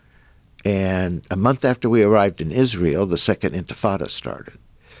 2002, and a month after we arrived in Israel, the Second Intifada started.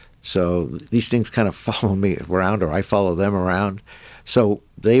 So these things kind of follow me around, or I follow them around. So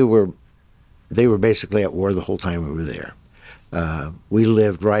they were basically at war the whole time we were there. We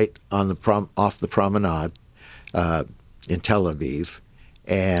lived right on off the promenade in Tel Aviv,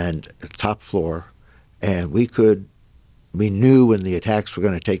 and top floor, and we knew when the attacks were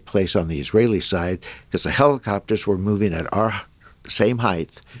going to take place on the Israeli side, because the helicopters were moving at our same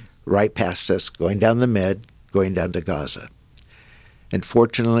height, right past us, going down the Med, going down to Gaza. And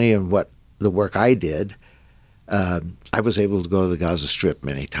fortunately, in the work I did, I was able to go to the Gaza Strip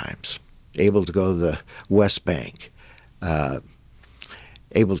many times, able to go to the West Bank,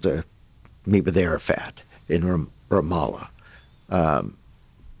 able to meet with Arafat in Ramallah,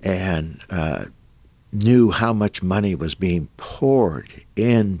 and knew how much money was being poured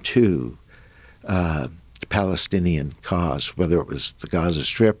into the Palestinian cause, whether it was the Gaza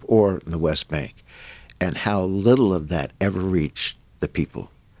Strip or the West Bank, and how little of that ever reached the people.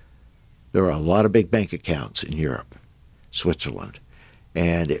 There are a lot of big bank accounts in Europe, Switzerland,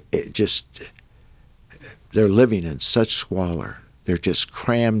 and they're living in such squalor. They're just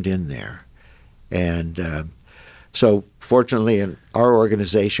crammed in there. And so fortunately, our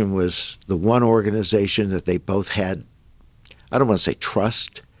organization was the one organization that they both had, I don't want to say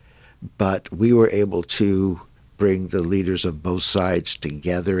trust, but we were able to bring the leaders of both sides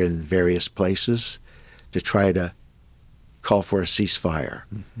together in various places to try to call for a ceasefire.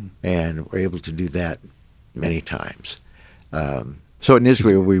 Mm-hmm. And we're able to do that many times. So in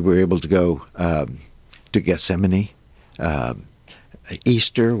Israel, we were able to go to Gethsemane.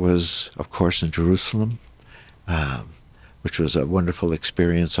 Easter was, of course, in Jerusalem, which was a wonderful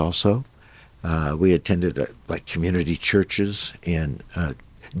experience also. We attended community churches in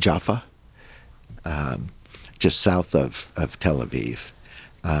Jaffa, just south of Tel Aviv.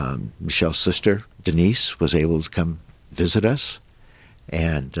 Michelle's sister, Denise, was able to come visit us,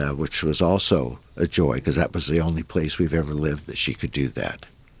 and which was also a joy, because that was the only place we've ever lived that she could do that.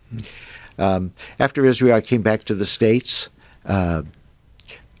 Mm-hmm. After Israel, I came back to the States, was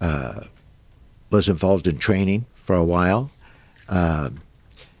involved in training for a while, and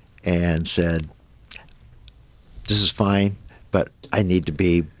said, this is fine, but I need to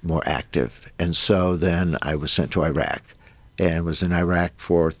be more active. And so then I was sent to Iraq, and was in Iraq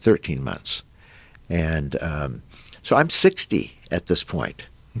for 13 months. And so I'm 60 at this point.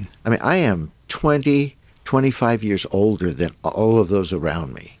 I mean, I am 25 years older than all of those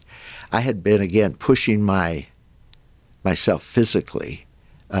around me. I had been, again, pushing myself physically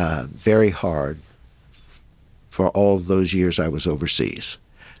very hard for all of those years I was overseas.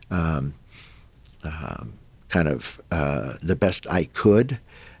 The best I could,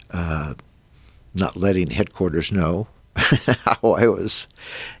 not letting headquarters know how I was,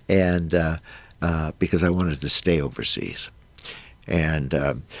 and because I wanted to stay overseas.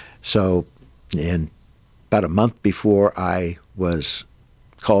 And so about a month before I was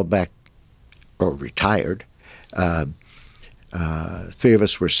called back or retired, three of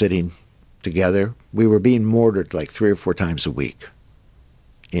us were sitting together. We were being mortared like 3 or 4 times a week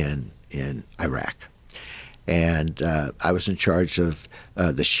in Iraq. And I was in charge of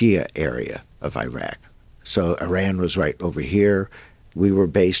the Shia area of Iraq. So Iran was right over here. We were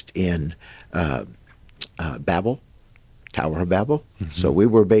based in Babel, Tower of Babel. Mm-hmm. So we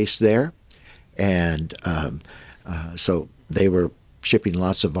were based there. And so they were shipping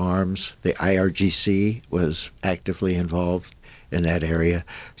lots of arms. The IRGC was actively involved in that area.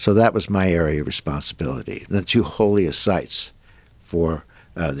 So that was my area of responsibility. And the 2 holiest sites for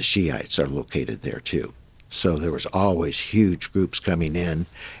the Shiites are located there too. So there was always huge groups coming in,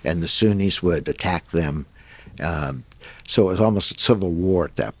 and the Sunnis would attack them. So it was almost a civil war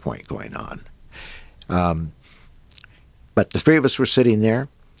at that point going on. But the 3 of us were sitting there,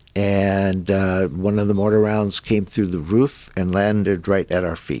 and one of the mortar rounds came through the roof and landed right at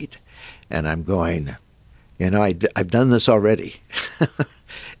our feet. And I'm going, I've done this already.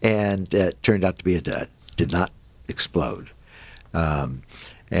 And it turned out to be a dud. Did not explode.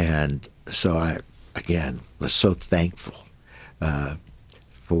 And so I, again, was so thankful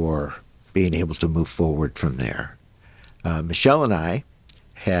for being able to move forward from there. Michelle and I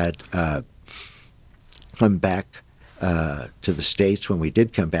had come back to the States. When we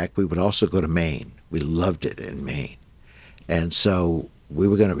did come back, we would also go to Maine. We loved it in Maine. And so we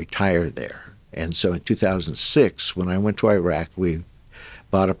were going to retire there. And so in 2006, when I went to Iraq, we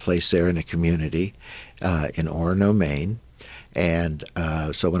bought a place there in a community in Orono, Maine. And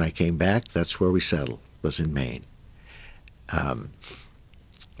so when I came back, that's where we settled, was in Maine.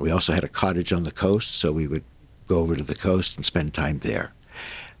 We also had a cottage on the coast, so we would go over to the coast and spend time there.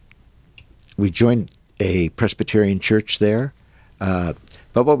 We joined a Presbyterian church there, but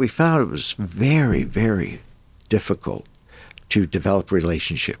what we found, it was very, very difficult to develop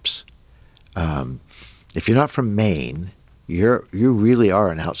relationships. If you're not from Maine, you really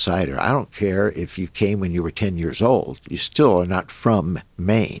are an outsider. I don't care if you came when you were 10 years old. You still are not from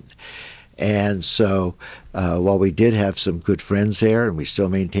Maine. And so while we did have some good friends there and we still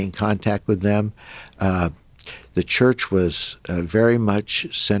maintain contact with them, the church was very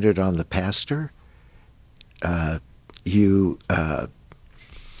much centered on the pastor.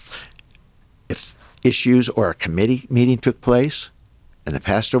 If issues or a committee meeting took place and the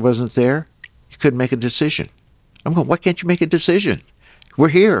pastor wasn't there, you couldn't make a decision. I'm going, why can't you make a decision? We're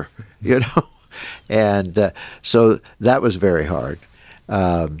here, And so that was very hard.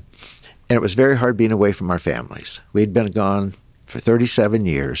 And it was very hard being away from our families. We'd been gone for 37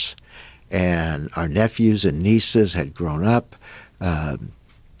 years, and our nephews and nieces had grown up,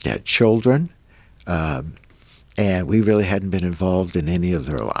 had children, and we really hadn't been involved in any of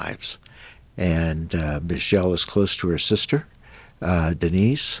their lives. And Michelle is close to her sister,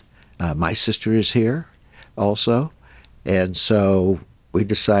 Denise. My sister is here also. And so we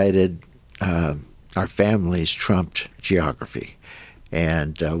decided our families trumped geography.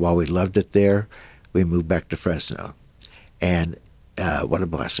 And while we loved it there, we moved back to Fresno. And what a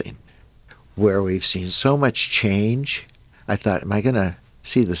blessing. Where we've seen so much change, I thought, am I going to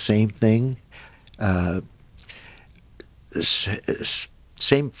see the same thing?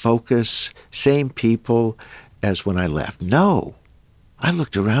 Same focus, same people as when I left? No. I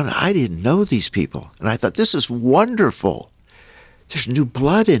looked around and I didn't know these people. And I thought, this is wonderful. There's new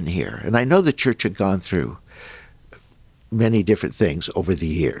blood in here. And I know the church had gone through many different things over the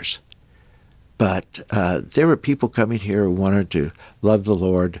years. But there were people coming here who wanted to love the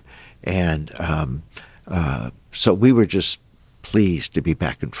Lord. And so we were just pleased to be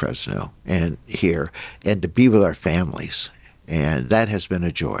back in Fresno and here and to be with our families. And that has been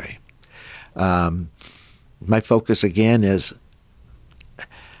a joy. My focus again is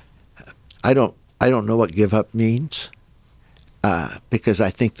I don't know what give up means because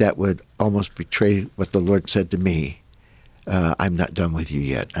I think that would almost betray what the Lord said to me. I'm not done with you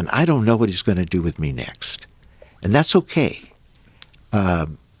yet. And I don't know what he's going to do with me next. And that's okay.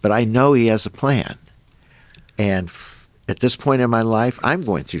 But I know he has a plan. And at this point in my life, I'm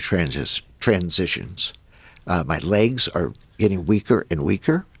going through transitions. My legs are getting weaker and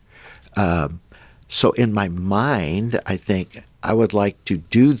weaker. So in my mind, I think I would like to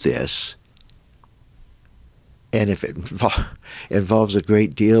do this. And if it involves a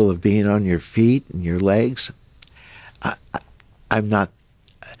great deal of being on your feet and your legs, I'm not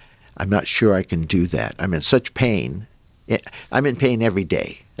sure I can do that. I'm in such pain. I'm in pain every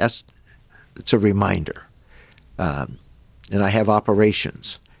day. It's a reminder. And I have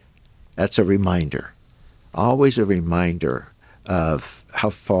operations. That's a reminder. Always a reminder of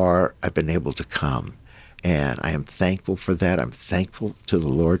how far I've been able to come. And I am thankful for that. I'm thankful to the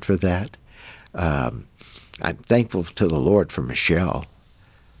Lord for that. I'm thankful to the Lord for Michelle.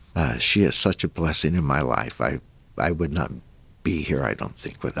 She is such a blessing in my life. I would not be here, I don't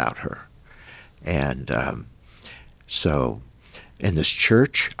think, without her. And so in this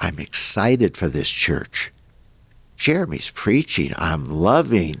church, I'm excited for this church. Jeremy's preaching. I'm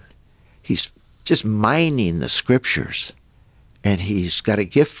loving. He's just mining the scriptures. And he's got a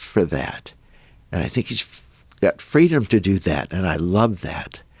gift for that. And I think he's got freedom to do that. And I love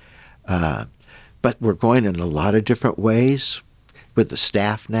that. But we're going in a lot of different ways with the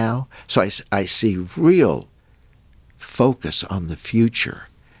staff now. So I see real focus on the future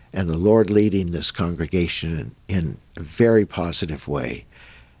and the Lord leading this congregation in a very positive way.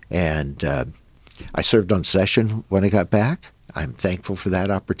 And I served on session when I got back. I'm thankful for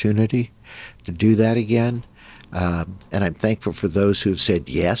that opportunity to do that again. And I'm thankful for those who've said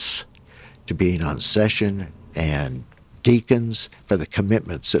yes to being on session and deacons for the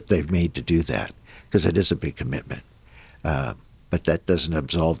commitments that they've made to do that. because it is a big commitment. But that doesn't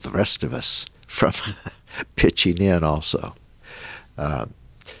absolve the rest of us from pitching in also.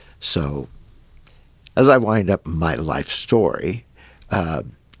 So as I wind up my life story,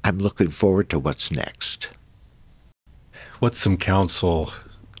 I'm looking forward to what's next. What's some counsel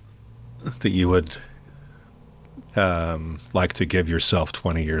that you would like to give yourself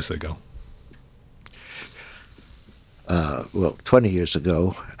 20 years ago? Well, 20 years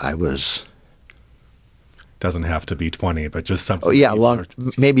ago, I was... Doesn't have to be 20, but just something. Oh, yeah,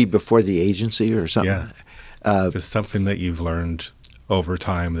 maybe before the agency or something. Yeah, just something that you've learned over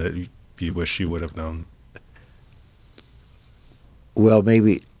time that you wish you would have known. Well,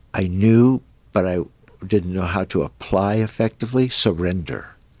 maybe I knew, but I didn't know how to apply effectively. Surrender.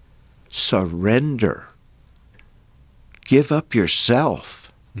 Surrender. Give up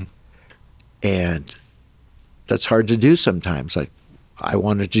yourself. And that's hard to do sometimes. Like, I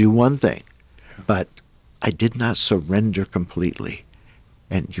wanted to do one thing, but I did not surrender completely.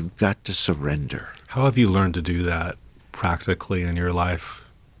 And you've got to surrender. How have you learned to do that practically in your life?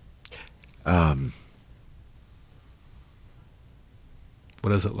 What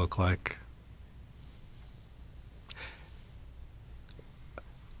does it look like?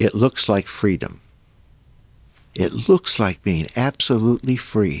 It looks like freedom. It looks like being absolutely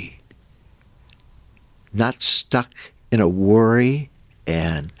free. Not stuck in a worry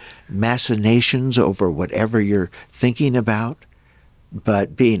and machinations over whatever you're thinking about,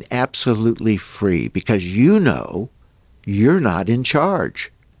 but being absolutely free because you know you're not in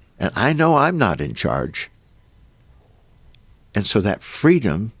charge. And I know I'm not in charge. And so that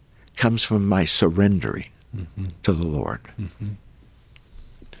freedom comes from my surrendering to the Lord. Mm-hmm.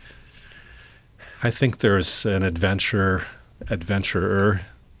 I think there's an adventurer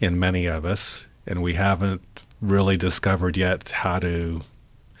in many of us, and we haven't really discovered yet how to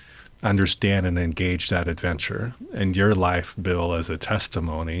understand and engage that adventure. And your life, Bill, is a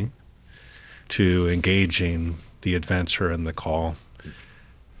testimony to engaging the adventure and the call.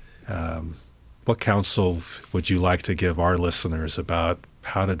 What counsel would you like to give our listeners about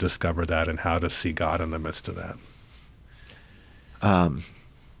how to discover that and how to see God in the midst of that?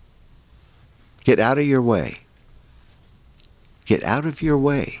 Get out of your way. Get out of your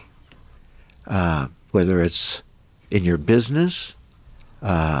way. Whether it's in your business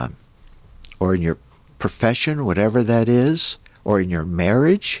or in your profession, whatever that is, or in your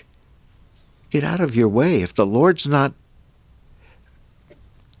marriage, get out of your way. If the Lord's not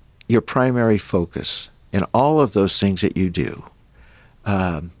your primary focus in all of those things that you do,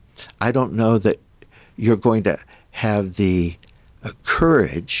 I don't know that you're going to have the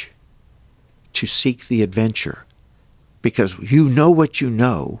courage to seek the adventure, because you know what you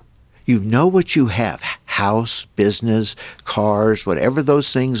know. You know what you have, house, business, cars, whatever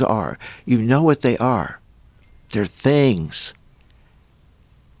those things are. You know what they are. They're things.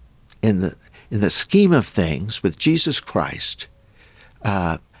 In the scheme of things, with Jesus Christ,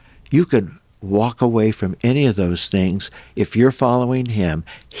 you can walk away from any of those things. If you're following Him,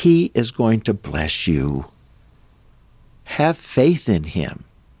 He is going to bless you. Have faith in Him.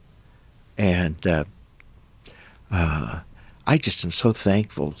 And I just am so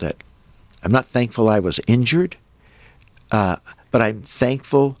thankful that, I'm not thankful I was injured, but I'm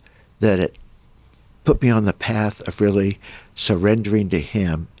thankful that it put me on the path of really surrendering to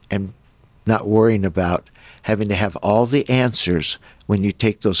Him and not worrying about having to have all the answers when you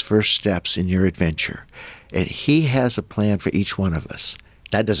take those first steps in your adventure. And He has a plan for each one of us.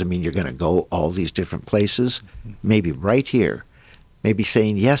 That doesn't mean you're going to go all these different places. Maybe right here. Maybe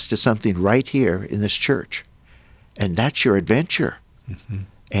saying yes to something right here in this church. And that's your adventure. Mm-hmm.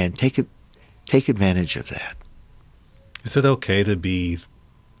 And take advantage of that. Is it okay to be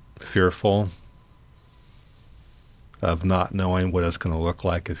fearful of not knowing what it's going to look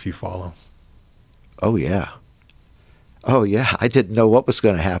like if you follow? Oh, yeah. Oh, yeah. I didn't know what was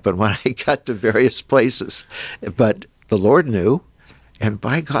going to happen when I got to various places. But the Lord knew. And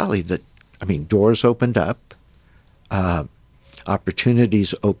by golly, doors opened up.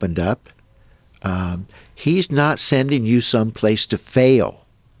 Opportunities opened up. He's not sending you someplace to fail.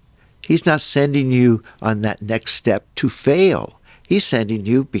 He's not sending you on that next step to fail. He's sending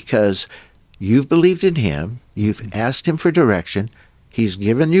you because you've believed in Him, you've asked Him for direction, He's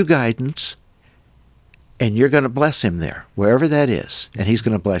given you guidance, and you're going to bless Him there, wherever that is, and He's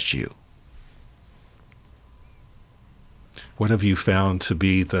going to bless you. What have you found to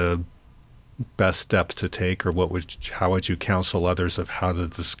be the best steps to take, or how would you counsel others of how to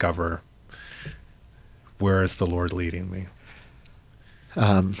discover where is the Lord leading me?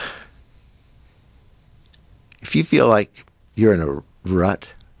 If you feel like you're in a rut,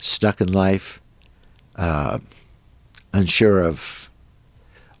 stuck in life, unsure of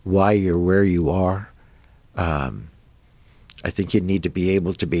why you're where you are. I think you need to be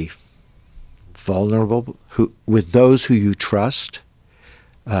able to be vulnerable with those who you trust,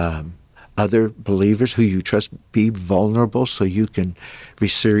 other believers who you trust. Be vulnerable so you can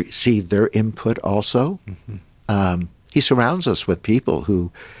receive their input also. Mm-hmm. He surrounds us with people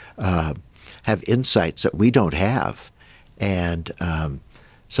who have insights that we don't have, and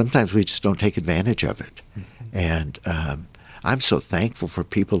sometimes we just don't take advantage of it. Mm-hmm. And I'm so thankful for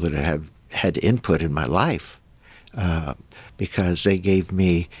people that have had input in my life, because they gave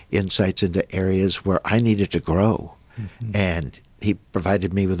me insights into areas where I needed to grow. Mm-hmm. And he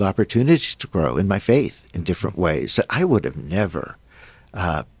provided me with opportunities to grow in my faith in different ways that I would have never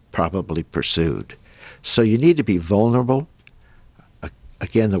probably pursued. So you need to be vulnerable.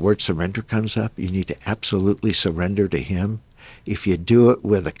 Again, the word surrender comes up. You need to absolutely surrender to him. If you do it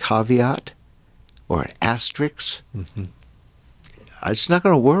with a caveat or an asterisk, mm-hmm. it's not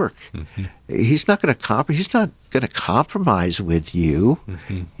going to work. Mm-hmm. He's not going to compromise with you.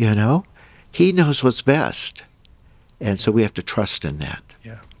 Mm-hmm. You know, he knows what's best, and so we have to trust in that.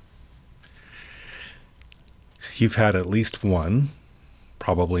 Yeah. You've had at least one,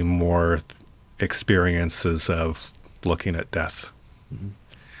 probably more, experiences of looking at death, mm-hmm.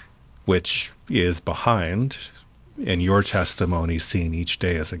 which is behind in your testimony, seeing each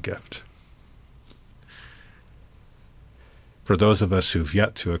day as a gift. For those of us who've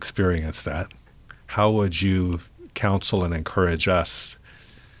yet to experience that, how would you counsel and encourage us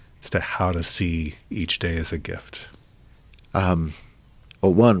as to how to see each day as a gift? Well,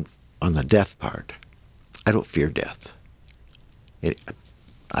 one, on the death part, I don't fear death.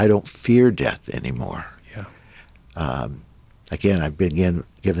 I don't fear death anymore. Yeah. Again, I've been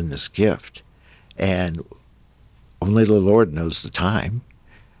given this gift, and only the Lord knows the time,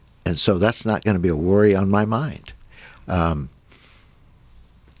 and so that's not going to be a worry on my mind. How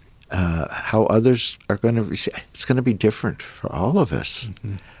others are going to receive, it's going to be different for all of us.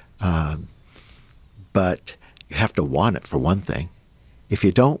 Mm-hmm. But you have to want it, for one thing. If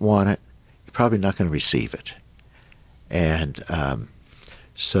you don't want it, you're probably not going to receive it. And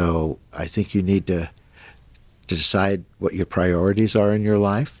so I think you need to decide what your priorities are in your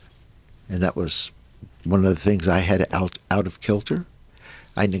life. And that was one of the things I had out of kilter.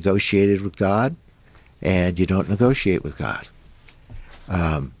 I negotiated with God, and you don't negotiate with God.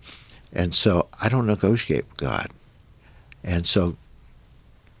 And so I don't negotiate with God. And so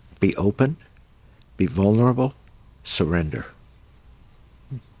be open, be vulnerable, surrender.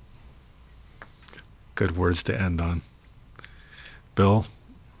 Good words to end on. Bill,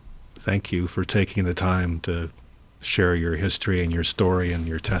 thank you for taking the time to share your history and your story and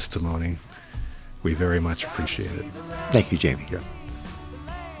your testimony. We very much appreciate it. Thank you, Jamie. Yeah.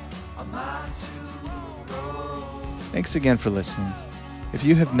 Thanks again for listening. If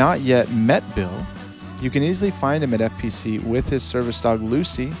you have not yet met Bill, you can easily find him at FPC with his service dog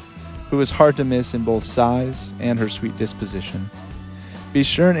Lucy, who is hard to miss in both size and her sweet disposition. Be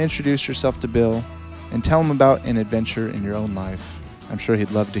sure and introduce yourself to Bill and tell him about an adventure in your own life. I'm sure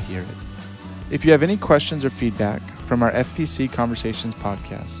he'd love to hear it. If you have any questions or feedback from our FPC Conversations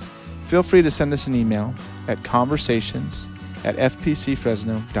podcast, feel free to send us an email at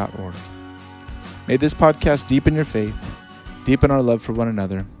conversations@fpcfresno.org. May this podcast deepen your faith, deepen our love for one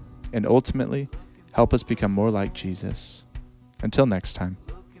another, and ultimately help us become more like Jesus. Until next time.